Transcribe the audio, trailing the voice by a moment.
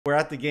we're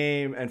at the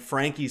game and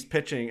Frankie's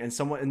pitching and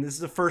this is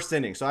the first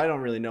inning, so I don't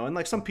really know. And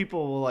like some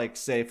people will like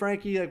say,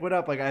 Frankie, like what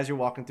up? Like as you're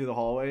walking through the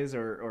hallways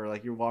or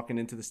like you're walking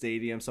into the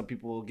stadium, some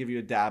people will give you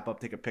a dap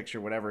up, take a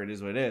picture, whatever it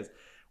is, what it is.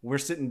 We're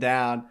sitting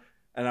down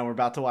and then we're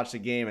about to watch the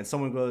game and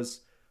someone goes,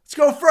 let's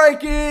go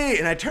Frankie.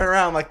 And I turn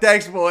around, I'm like,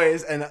 thanks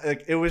boys. And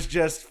like, it was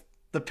just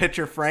the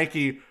pitcher,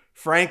 Frankie.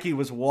 Frankie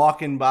was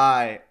walking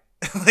by,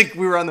 like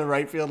we were on the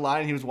right field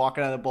line. He was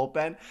walking out of the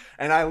bullpen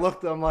and I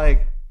looked, I'm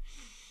like,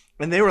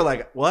 and they were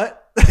like, what?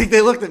 Like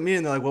they looked at me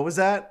and they're like, what was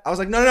that? I was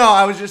like, no,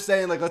 I was just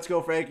saying like, let's go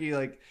Frankie.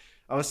 Like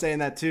I was saying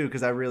that too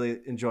because I really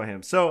enjoy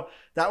him. So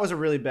that was a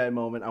really bad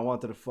moment. I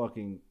wanted to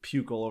fucking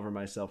puke all over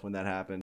myself when that happened.